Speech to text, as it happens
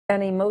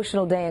An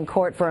emotional day in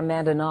court for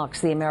Amanda Knox,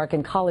 the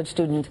American college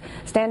student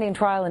standing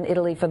trial in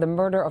Italy for the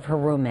murder of her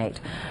roommate.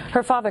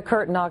 Her father,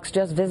 Kurt Knox,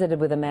 just visited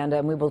with Amanda,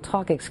 and we will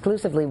talk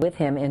exclusively with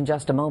him in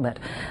just a moment.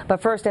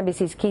 But first,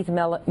 NBC's Keith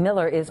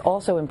Miller is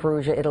also in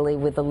Perugia, Italy,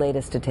 with the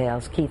latest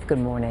details. Keith, good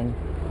morning.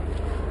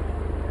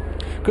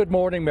 Good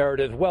morning,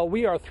 Meredith. Well,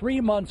 we are 3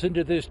 months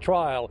into this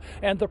trial,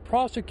 and the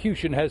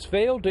prosecution has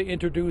failed to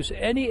introduce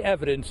any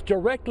evidence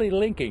directly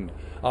linking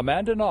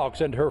Amanda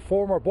Knox and her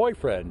former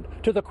boyfriend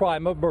to the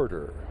crime of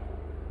murder.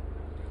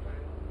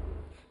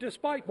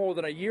 Despite more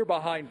than a year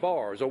behind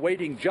bars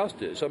awaiting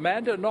justice,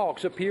 Amanda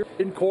Knox appeared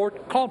in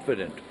court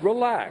confident,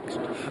 relaxed.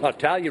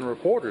 Italian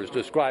reporters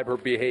describe her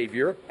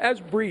behavior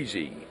as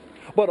breezy.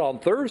 But on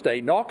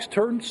Thursday, Knox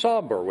turned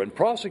somber when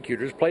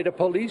prosecutors played a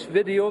police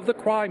video of the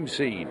crime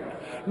scene.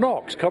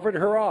 Knox covered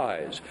her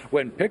eyes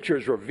when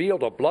pictures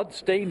revealed a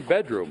blood-stained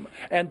bedroom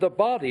and the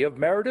body of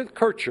Meredith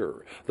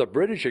Kircher, the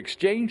British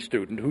exchange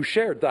student who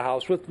shared the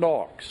house with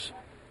Knox.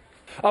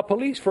 A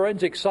police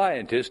forensic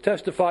scientist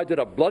testified that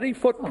a bloody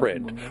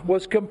footprint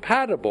was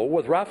compatible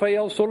with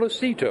Rafael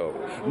Solicito,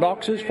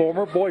 Knox's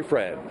former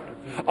boyfriend.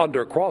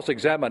 Under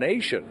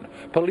cross-examination,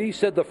 police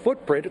said the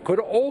footprint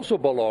could also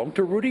belong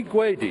to Rudy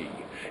Guedi.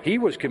 He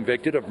was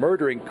convicted of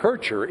murdering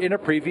Kircher in a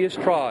previous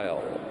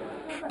trial.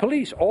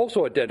 Police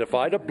also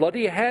identified a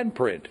bloody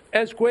handprint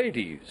as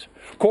Guedi's.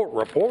 Court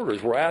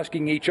reporters were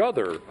asking each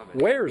other,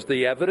 where's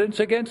the evidence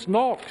against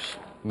Knox?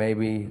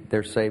 Maybe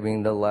they're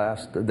saving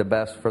the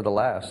best for the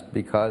last,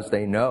 because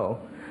they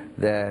know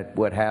that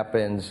what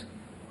happens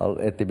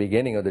at the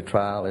beginning of the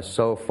trial is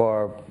so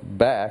far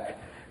back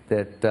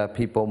that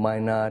people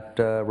might not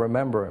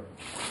remember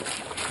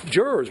it.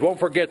 Jurors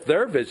won't forget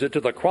their visit to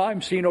the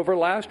crime scene over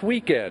last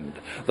weekend.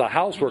 The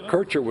house where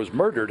Kircher was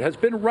murdered has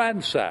been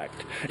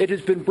ransacked. It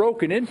has been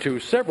broken into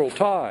several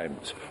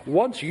times,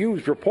 once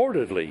used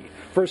reportedly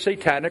for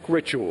satanic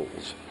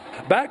rituals.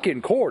 Back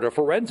in court, a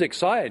forensic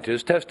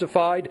scientist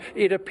testified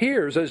it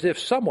appears as if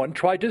someone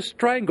tried to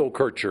strangle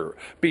Kircher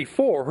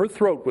before her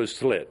throat was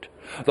slit.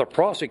 The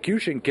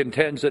prosecution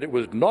contends that it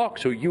was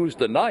Knox who used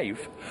the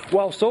knife,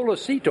 while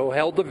Solicito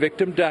held the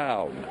victim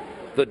down.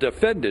 The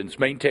defendants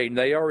maintain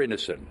they are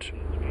innocent.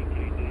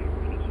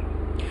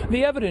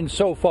 The evidence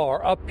so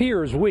far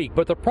appears weak,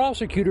 but the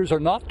prosecutors are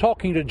not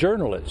talking to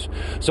journalists.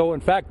 So,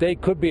 in fact, they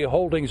could be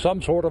holding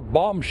some sort of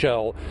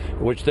bombshell,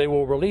 which they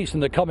will release in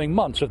the coming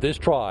months of this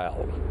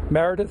trial.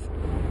 Meredith?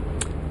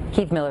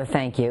 Keith Miller,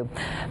 thank you.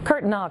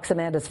 Kurt Knox,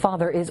 Amanda's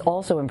father, is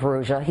also in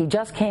Perugia. He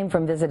just came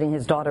from visiting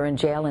his daughter in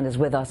jail and is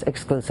with us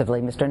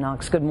exclusively. Mr.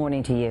 Knox, good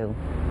morning to you.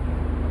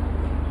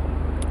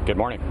 Good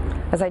morning.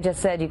 As I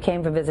just said, you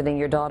came from visiting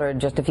your daughter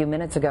just a few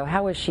minutes ago.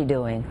 How is she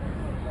doing?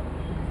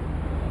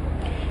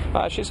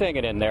 She's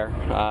hanging in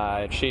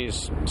there.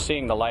 She's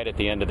seeing the light at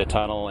the end of the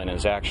tunnel and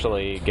is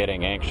actually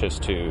getting anxious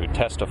to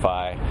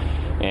testify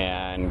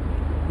and,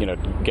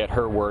 get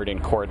her word in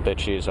court that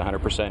she is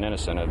 100%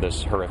 innocent of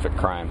this horrific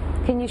crime.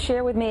 Can you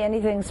share with me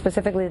anything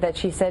specifically that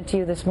she said to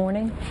you this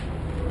morning?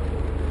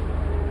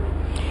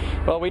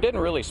 Well, we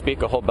didn't really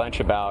speak a whole bunch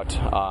about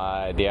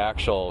the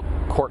actual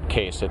court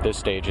case at this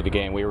stage of the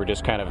game. We were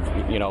just kind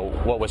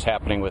of, what was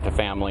happening with the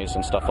families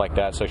and stuff like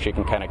that, so she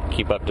can kind of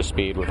keep up to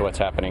speed with what's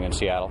happening in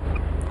Seattle.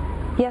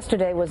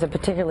 Yesterday was a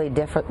particularly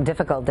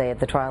difficult day at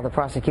the trial. The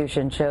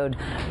prosecution showed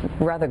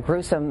rather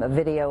gruesome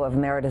video of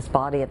Meredith's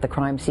body at the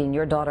crime scene.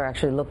 Your daughter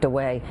actually looked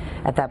away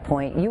at that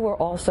point. You were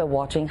also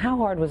watching. How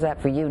hard was that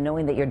for you,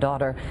 knowing that your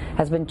daughter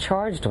has been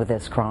charged with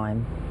this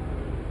crime?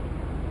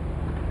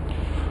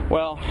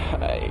 Well,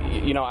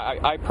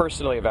 I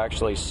personally have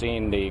actually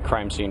seen the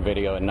crime scene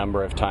video a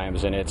number of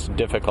times, and it's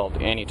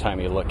difficult anytime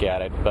you look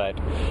at it. But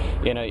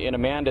in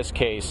Amanda's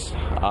case,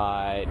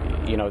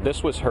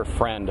 this was her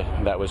friend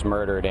that was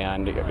murdered,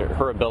 and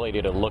her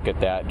ability to look at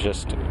that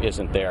just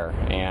isn't there.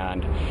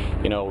 And,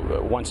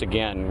 once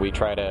again, we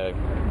try to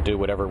do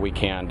whatever we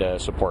can to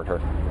support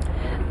her.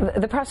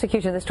 The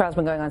prosecution, this trial's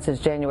been going on since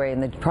January,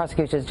 and the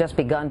prosecution has just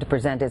begun to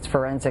present its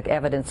forensic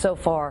evidence. So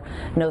far,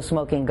 no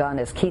smoking gun.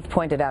 As Keith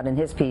pointed out in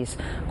his piece,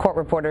 court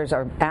reporters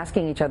are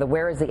asking each other,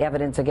 where is the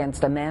evidence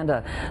against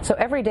Amanda? So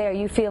every day, are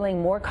you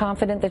feeling more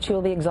confident that she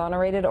will be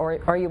exonerated, or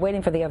are you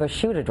waiting for the other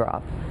shoe to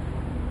drop?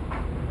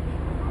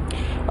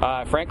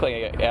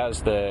 Frankly,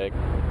 as the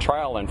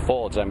trial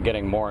unfolds, I'm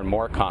getting more and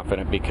more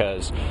confident,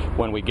 because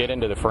when we get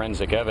into the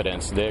forensic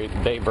evidence,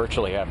 they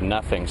virtually have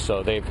nothing.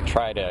 So they've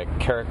tried a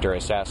character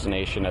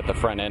assassination at the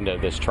front end of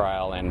this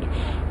trial, and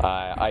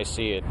I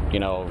see it,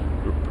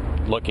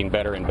 looking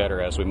better and better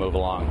as we move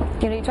along.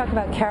 You talk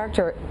about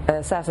character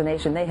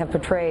assassination. They have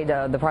portrayed,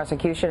 the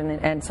prosecution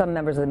and some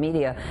members of the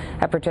media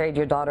have portrayed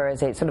your daughter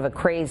as a sort of a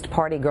crazed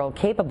party girl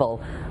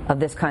capable of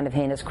this kind of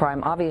heinous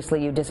crime.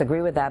 Obviously, you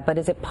disagree with that, but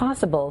is it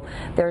possible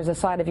there is a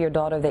side of your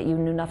daughter that you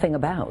knew nothing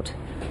about?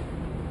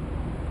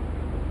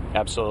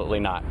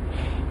 Absolutely not.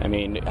 I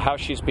mean, how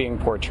she's being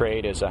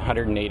portrayed is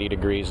 180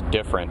 degrees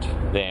different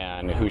than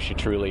than who she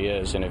truly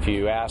is. And if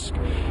you ask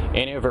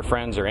any of her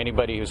friends or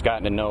anybody who's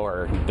gotten to know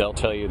her, they'll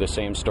tell you the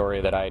same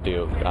story that I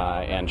do.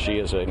 And she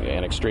is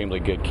an extremely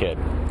good kid.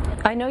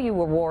 I know you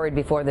were worried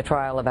before the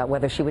trial about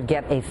whether she would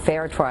get a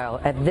fair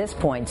trial. At this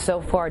point,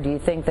 so far, do you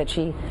think that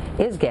she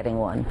is getting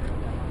one?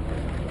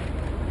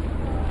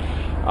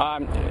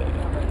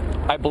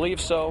 I believe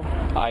so.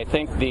 I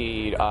think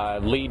the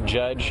lead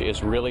judge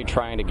is really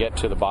trying to get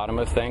to the bottom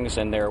of things,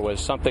 and there was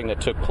something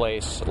that took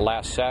place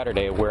last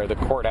Saturday where the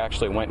court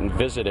actually went and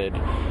visited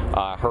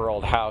her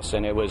old house,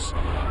 and it was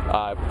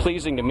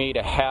pleasing to me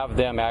to have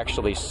them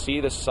actually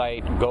see the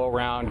site, go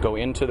around, go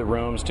into the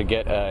rooms to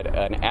get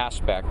an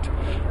aspect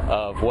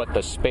of what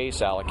the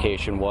space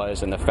allocation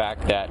was, and the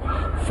fact that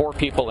 4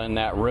 people in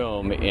that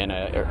room in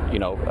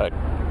a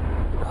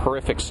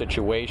horrific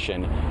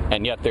situation,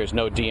 and yet there's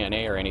no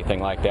DNA or anything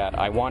like that.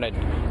 I wanted,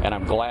 and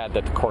I'm glad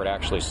that the court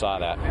actually saw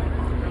that.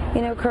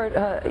 You know,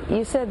 Kurt,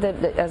 you said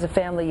that as a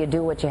family you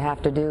do what you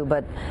have to do,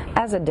 but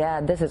as a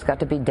dad, this has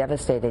got to be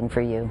devastating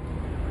for you.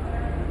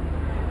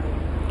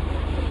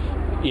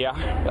 Yeah,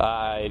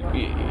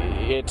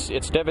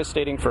 it's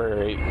devastating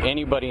for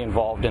anybody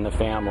involved in the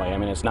family. I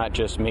mean, it's not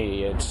just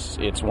me.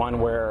 It's one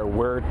where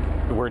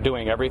we're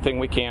doing everything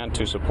we can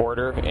to support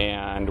her,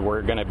 and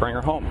we're going to bring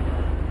her home.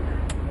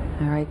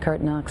 All right, Kurt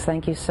Knox,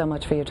 thank you so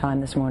much for your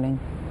time this morning.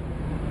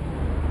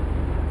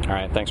 All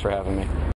right, thanks for having me.